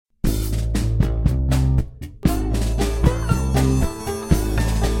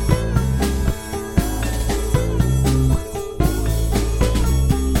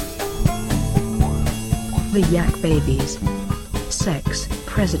the Yak Babies. Sex,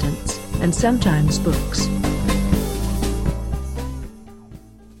 presidents, and sometimes books.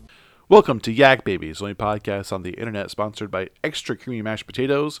 Welcome to Yak Babies, the only podcast on the internet sponsored by Extra Creamy Mashed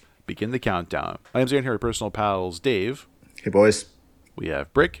Potatoes. Begin the countdown. My name's Aaron here, personal pals Dave. Hey, boys. We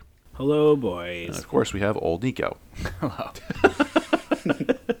have Brick. Hello, boys. And of course, we have old Nico. Hello.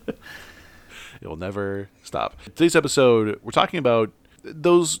 It will never stop. Today's episode, we're talking about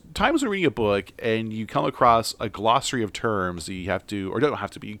those times when reading a book and you come across a glossary of terms that you have to, or don't have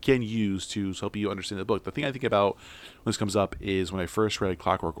to, but you can use to help you understand the book. The thing I think about when this comes up is when I first read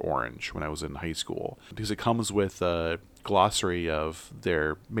Clockwork Orange when I was in high school, because it comes with a glossary of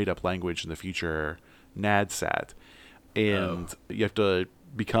their made-up language in the future, NADSAT. And you have to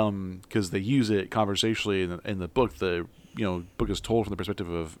become, because they use it conversationally in the book, the book is told from the perspective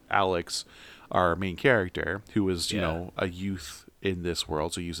of Alex, our main character, who is, a youth in this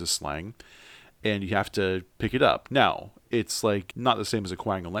world, so he uses slang, and you have to pick it up. Now, it's like not the same as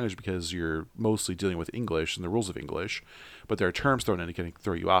acquiring a language because you're mostly dealing with English and the rules of English, but there are terms thrown in that can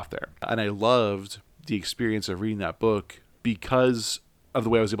throw you off there. And I loved the experience of reading that book because of the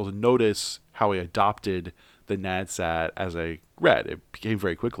way I was able to notice how I adopted the NADSAT as I read. It became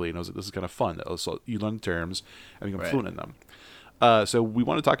very quickly, and I was like, this is kind of fun. So you learn terms and become fluent in them. So we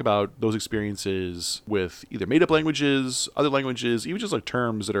want to talk about those experiences with either made-up languages, other languages, even just like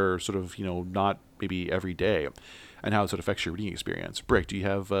terms that are sort of, not maybe every day, and how it sort of affects your reading experience. Brick, do you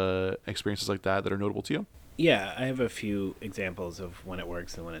have experiences like that are notable to you? Yeah, I have a few examples of when it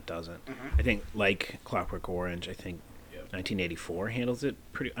works and when it doesn't. Mm-hmm. I think, like Clockwork Orange, 1984 handles it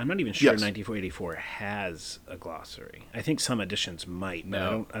pretty. I'm not even sure 1984 has a glossary. I think some editions might,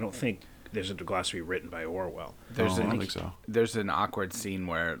 but I don't think there's a glossary written by Orwell. I don't think so. There's an awkward scene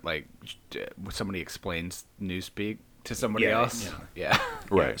where somebody explains newspeak to somebody else. Yeah.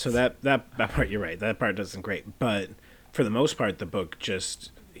 Right. Yeah, so that part, you're right. That part doesn't great, but for the most part, the book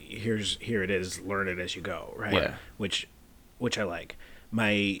just here it is. Learn it as you go. Right. Yeah. Which I like.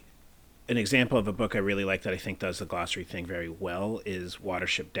 An example of a book I really like that I think does the glossary thing very well is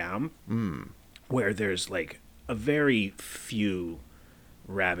Watership Down, where there's like a very few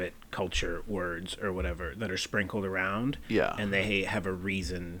rabbit culture words or whatever that are sprinkled around, and they have a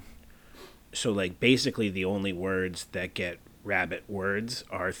reason. So like basically the only words that get rabbit words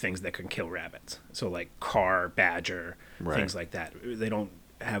are things that can kill rabbits. So like car, badger, things like that. They don't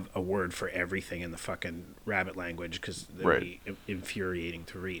have a word for everything in the fucking rabbit language because it would be infuriating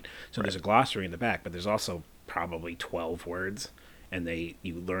to read. So there's a glossary in the back, but there's also probably 12 words, and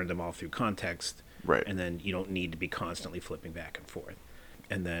you learn them all through context, and then you don't need to be constantly flipping back and forth.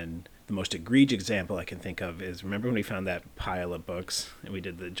 And then the most egregious example I can think of is, remember when we found that pile of books and we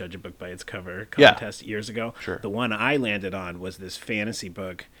did the judge a book by its cover contest years ago? Sure. The one I landed on was this fantasy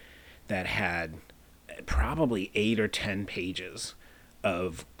book that had probably 8 or 10 pages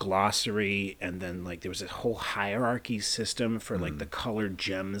of glossary, and then like there was a whole hierarchy system for like the colored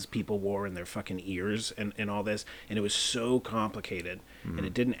gems people wore in their fucking ears and all this, and it was so complicated, and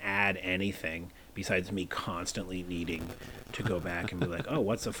it didn't add anything besides me constantly needing to go back and be like, oh,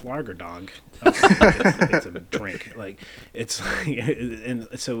 what's a flogger dog? Oh, it's a drink. Like it's and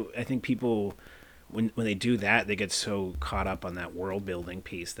so I think people when they do that, they get so caught up on that world building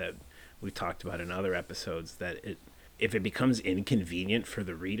piece that we've talked about in other episodes that if it becomes inconvenient for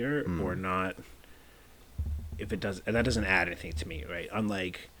the reader or not, if it does, that doesn't add anything to me, right?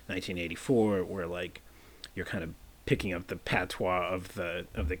 Unlike 1984, where like you're kind of picking up the patois of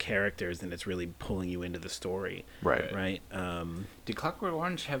the characters and it's really pulling you into the story, right? Did Clockwork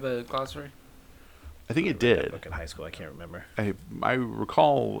Orange have a glossary? I think it did. Book in high school, I can't remember. I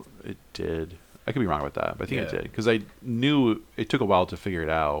recall it did. I could be wrong with that, but I think it did because I knew it took a while to figure it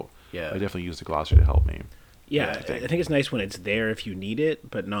out. Yeah, I definitely used the glossary to help me. Yeah, I think it's nice when it's there if you need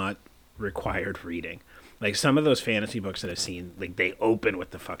it, but not required reading. Like some of those fantasy books that I've seen, like they open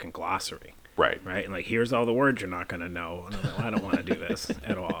with the fucking glossary. Right. And like, here's all the words you're not going to know. And I'm like, well, I don't want to do this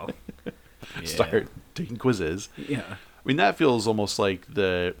at all. Start taking quizzes. Yeah. I mean, that feels almost like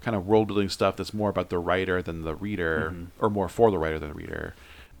the kind of world building stuff that's more about the writer than the reader, or more for the writer than the reader.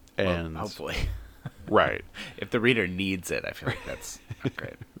 And well, hopefully. Right. If the reader needs it, I feel like that's not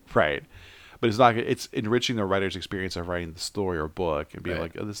great. Right. But it's not. It's enriching the writer's experience of writing the story or book and being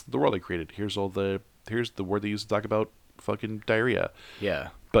like, oh, this is the world I created. Here's the word they use to talk about fucking diarrhea. Yeah.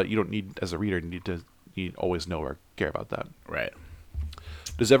 But you don't need, as a reader, you always know or care about that. Right.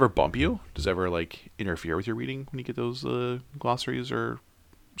 Does it ever bump you? Does it ever like interfere with your reading when you get those glossaries or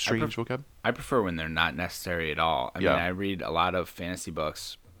strange vocab? I prefer when they're not necessary at all. I mean, I read a lot of fantasy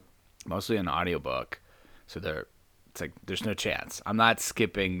books, mostly an audiobook, so they're It's like there's no chance. I'm not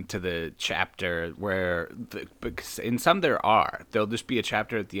skipping to the chapter where because in some there'll just be a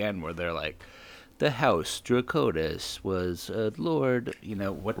chapter at the end where they're like, the house Dracotus was Lord,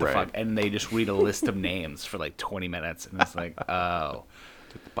 what the fuck, and they just read a list of names for like 20 minutes, and it's like, oh,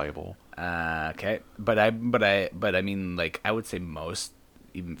 like the Bible. Okay, but I mean, like, I would say most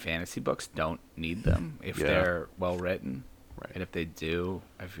even fantasy books don't need them if they're well written, and if they do,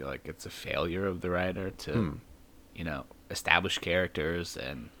 I feel like it's a failure of the writer to. Establish characters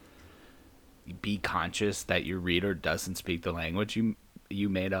and be conscious that your reader doesn't speak the language you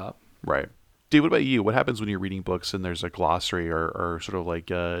made up. Right. Dude, what about you? What happens when you're reading books and there's a glossary or sort of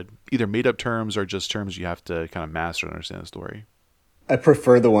like either made up terms or just terms you have to kind of master to understand the story? I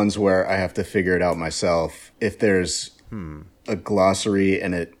prefer the ones where I have to figure it out myself. If there's a glossary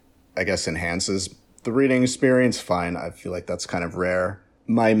and it, I guess, enhances the reading experience, fine. I feel like that's kind of rare.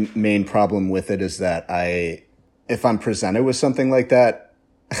 My main problem with it is that if I'm presented with something like that,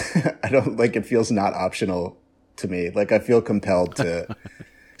 I don't like it feels not optional to me. Like I feel compelled to,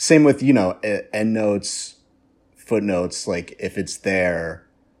 same with, endnotes, footnotes. Like if it's there,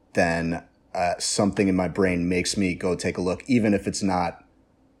 then something in my brain makes me go take a look, even if it's not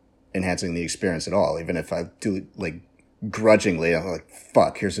enhancing the experience at all. Even if I do like grudgingly, I'm like,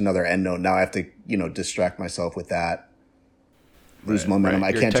 fuck, here's another endnote. Now I have to, distract myself with that. Lose momentum.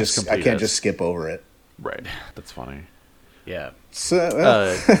 I can't just skip over it. Right. That's funny. Yeah. So,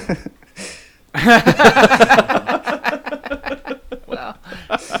 well,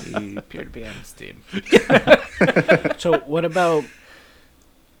 you appear to be on his team. So what about,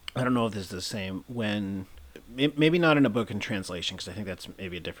 I don't know if this is the same, when, maybe not in a book in translation, because I think that's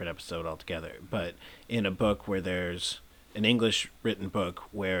maybe a different episode altogether, but in a book where there's an English written book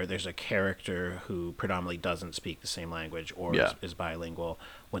where there's a character who predominantly doesn't speak the same language or is bilingual,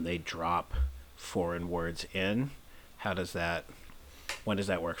 when they drop foreign words in, when does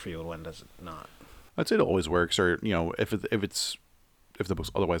that work for you and when does it not? I'd say it always works, or if the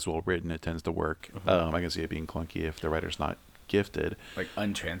book's otherwise well written, it tends to work. I can see it being clunky if the writer's not gifted, like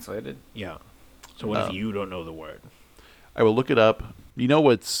untranslated. Yeah. So what if you don't know the word? I will look it up.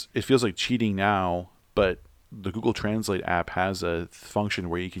 It feels like cheating now, but the Google Translate app has a function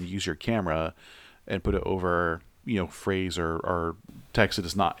where you can use your camera and put it over phrase or text that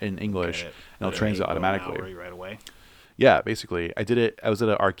is not in English, and it'll translate automatically right away. Yeah, basically. I did it. I was at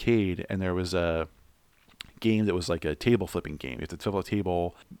an arcade, and there was a game that was like a table flipping game. You have to flip a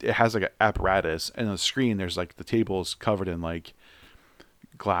table. It has like an apparatus, and on the screen there's like the table's covered in like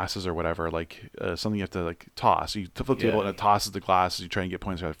glasses or whatever, like something you have to like toss. You flip the table and it tosses the glasses. You try and get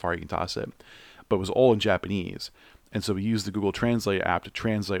points for how far you can toss it. But it was all in Japanese. And so we used the Google Translate app to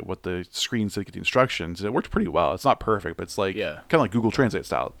translate what the screen said, get the instructions. And it worked pretty well. It's not perfect, but it's like kind of like Google Translate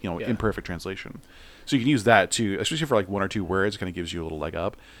style, imperfect translation. So you can use that too, especially for like one or two words. It kind of gives you a little leg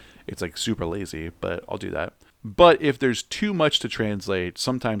up. It's like super lazy, but I'll do that. But if there's too much to translate,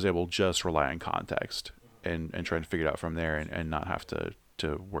 sometimes I will just rely on context and try and figure it out from there and not have to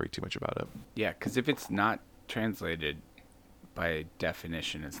worry too much about it. Yeah, because if it's not translated, by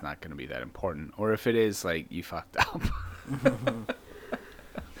definition, it's not going to be that important. Or if it is, like, you fucked up.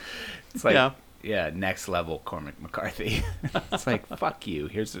 It's like, next level Cormac McCarthy. It's like, fuck you.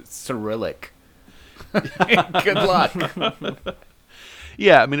 Here's a Cyrillic. Good luck.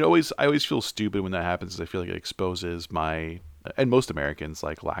 Yeah, I mean, I always feel stupid when that happens. I feel like it exposes my, and most Americans,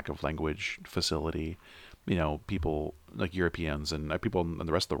 like, lack of language facility. People like Europeans and people in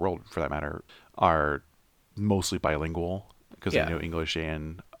the rest of the world, for that matter, are mostly bilingual because they know English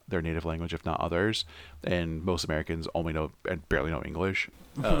and their native language, if not others. And most Americans only know and barely know English.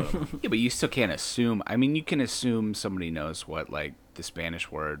 Yeah, but you still can't assume. I mean, you can assume somebody knows what, like, the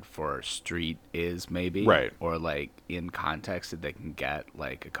Spanish word for street is, maybe. Right. Or, like, in context that they can get,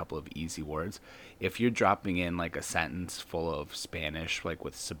 like, a couple of easy words. If you're dropping in, like, a sentence full of Spanish, like,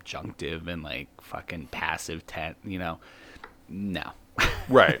 with subjunctive and, like, fucking passive tense, no.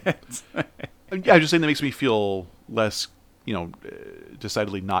 Right. Yeah, I'm just saying that makes me feel less,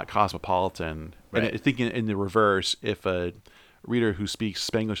 decidedly not cosmopolitan. Right. And I think in the reverse, if a reader who speaks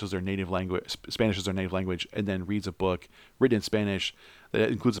Spanish as their native language, and then reads a book written in Spanish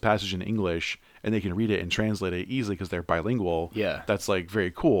that includes a passage in English, and they can read it and translate it easily because they're bilingual. Yeah, that's like very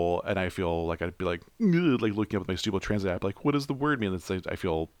cool. And I feel like I'd be like looking up at my stupid translate app, like, what does the word mean? That's like, I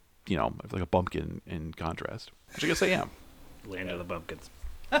feel like a bumpkin in contrast, which I guess I am. Land of the bumpkins.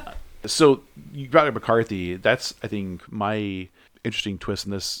 So you brought up McCarthy. That's, I think, my interesting twist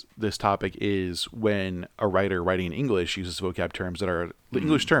in this topic is when a writer writing in English uses vocab terms that are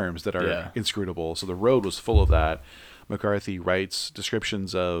English terms that are inscrutable. So The Road was full of that. McCarthy writes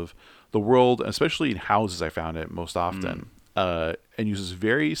descriptions of the world, especially in houses. I found it most often, and uses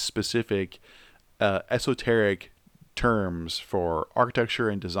very specific esoteric terms for architecture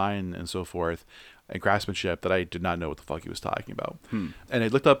and design and so forth, and craftsmanship that I did not know what the fuck he was talking about. And I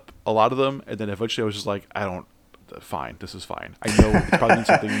looked up a lot of them, and then eventually I was just like, fine, this is fine. I know it probably means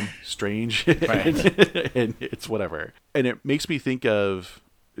something strange, and it's whatever. And it makes me think of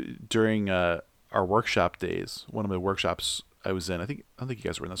during our workshop days, one of the workshops I was in. I don't think you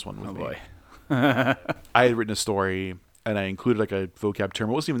guys were in this one with me. Boy. I had written a story, and I included like a vocab term.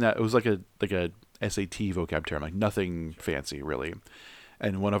 It wasn't even that. It was like a SAT vocab term, like nothing fancy really.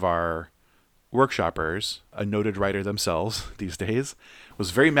 And one of our workshoppers, a noted writer themselves these days,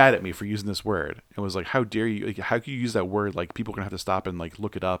 was very mad at me for using this word and was like, how dare you, like, how can you use that word? Like, people are gonna have to stop and like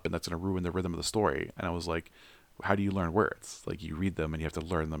look it up, and that's gonna ruin the rhythm of the story. And I was like, how do you learn words? Like, you read them and you have to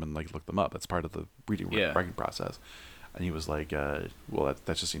learn them and like look them up. That's part of the writing process. And he was like, well,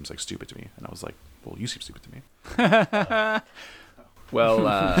 that just seems like stupid to me. And I was like, well, you seem stupid to me.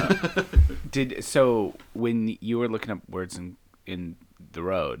 Well, so when you were looking up words in the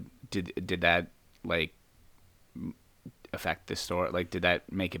road, did that like affect the story? Like, did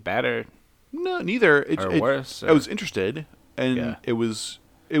that make it better? No, neither. Or worse? Or? I was interested, and it was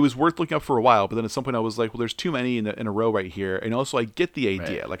worth looking up for a while. But then at some point, I was like, well, there's too many in a row right here, and also I get the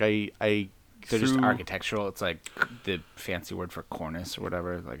idea. Like they're just architectural. It's like the fancy word for cornice or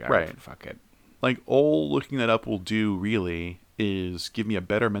whatever. Like, right, fuck it. Like, all looking that up will do really is give me a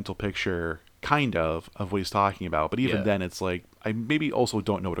better mental picture, kind of what he's talking about. But even then, it's like, I maybe also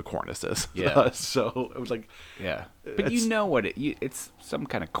don't know what a cornice is. Yeah. So it was like, but you know what it's some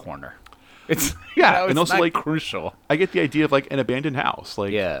kind of corner. It's and also not like crucial. I get the idea of like an abandoned house.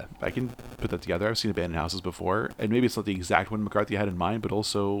 Like, I can put that together. I've seen abandoned houses before, and maybe it's not the exact one McCarthy had in mind, but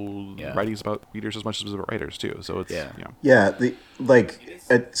also writing is about readers as much as about writers too. So it's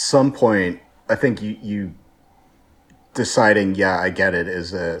at some point, I think you deciding, I get it,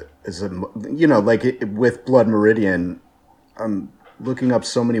 is a with Blood Meridian, I'm looking up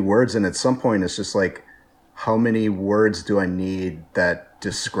so many words, and at some point it's just like, how many words do I need that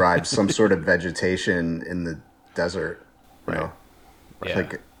describe some sort of vegetation in the desert? You know? Yeah.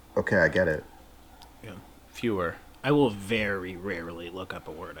 Like, okay, I get it. Yeah. Fewer. I will very rarely look up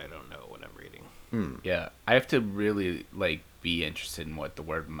a word I don't know when I'm reading. Yeah, I have to really like be interested in what the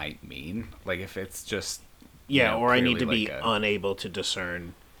word might mean. Like, if it's just or I need to like be unable to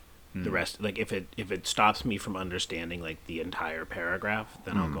discern the rest. Like, if it stops me from understanding like the entire paragraph,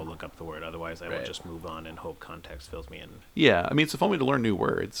 then I'll go look up the word. Otherwise, I will just move on and hope context fills me in. Yeah, I mean, it's a fun way to learn new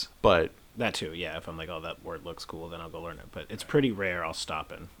words, but that too. Yeah, if I'm like, oh, that word looks cool, then I'll go learn it. But it's pretty rare I'll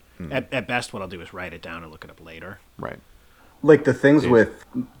stop and at best, what I'll do is write it down and look it up later. Right. Like the things with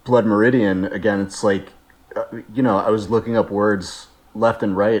Blood Meridian, again, it's like, I was looking up words left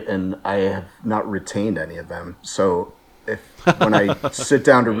and right, and I have not retained any of them. So when I sit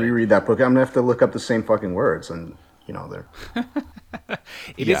down to reread that book, I'm gonna have to look up the same fucking words, and they're.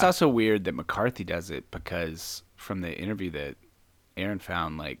 It is also weird that McCarthy does it, because from the interview that Aaron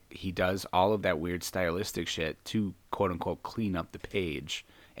found, like, he does all of that weird stylistic shit to quote unquote clean up the page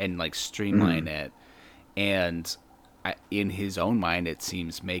and like streamline it, and in his own mind, it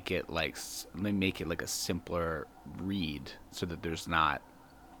seems make it like a simpler read, so that there's not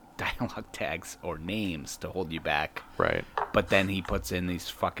dialogue tags or names to hold you back. Right. But then he puts in these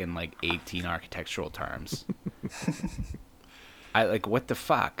fucking like 18 architectural terms. I like, what the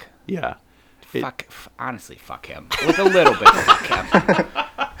fuck? Yeah. Honestly, fuck him. Like, a little bit fuck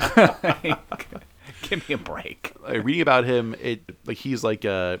him. Like, give me a break. Reading about him, he's like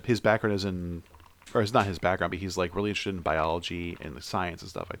his background is in, or it's not his background, but he's like really interested in biology and science and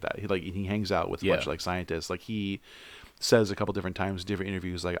stuff like that. He hangs out with a bunch of like scientists. Like, he says a couple different times in different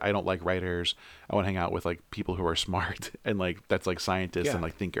interviews, like, I don't like writers. I want to hang out with like people who are smart, and like that's like scientists and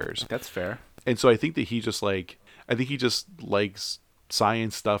like thinkers. That's fair. And so I think that he just likes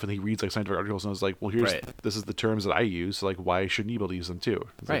science stuff, and he reads like scientific articles, and I was like, well, this is the terms that I use, so like, why shouldn't you be able to use them too?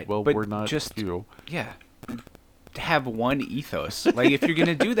 It's like, well, but we're not just you. Yeah. Have one ethos. Like, if you're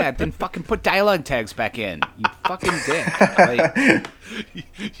gonna do that, then fucking put dialogue tags back in. You fucking dick. Like,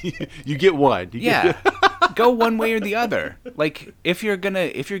 you get one. Go one way or the other. Like, if you're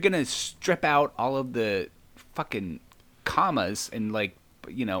gonna strip out all of the fucking commas and like,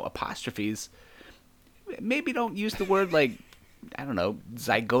 apostrophes, maybe don't use the word like, I don't know,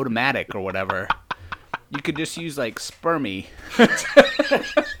 zygotomatic or whatever. You could just use like spermy.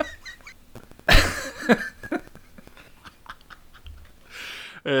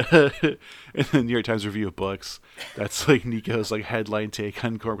 In the New York Times review of books, that's like Nico's like headline take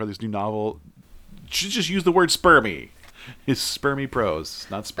on Cormac Carthy's new novel. Should just use the word spermy. It's spermy prose,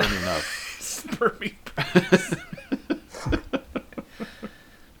 not spermy enough. Spermy.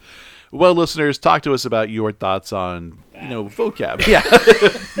 Well, listeners, talk to us about your thoughts on, vocab. Yeah.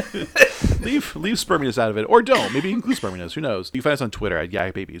 leave sperminess out of it, or don't. Maybe include sperminess. Who knows? You can find us on Twitter at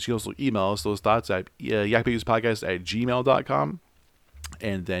YakBabies. You can also email us those thoughts at yakbabiespodcast@gmail.com.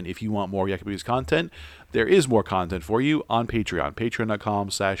 And then if you want more Yak Babies content, there is more content for you on Patreon.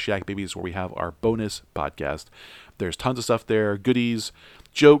 Patreon.com/YakBabies, where we have our bonus podcast. There's tons of stuff there, goodies,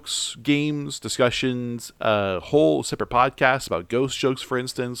 jokes, games, discussions, a whole separate podcast about ghost jokes, for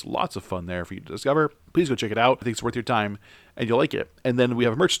instance. Lots of fun there for you to discover. Please go check it out. I think it's worth your time, and you'll like it. And then we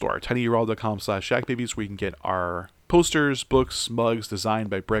have a merch store, tinyurl.com/YakBabies, where you can get our posters, books, mugs designed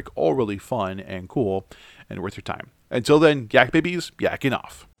by Brick, all really fun and cool and worth your time. Until then, Yak Babies, yakking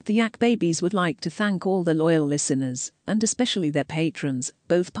off. The Yak Babies would like to thank all the loyal listeners, and especially their patrons,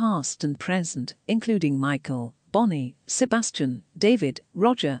 both past and present, including Michael, Bonnie, Sebastian, David,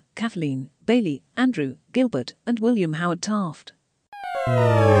 Roger, Kathleen, Bailey, Andrew, Gilbert, and William Howard Taft.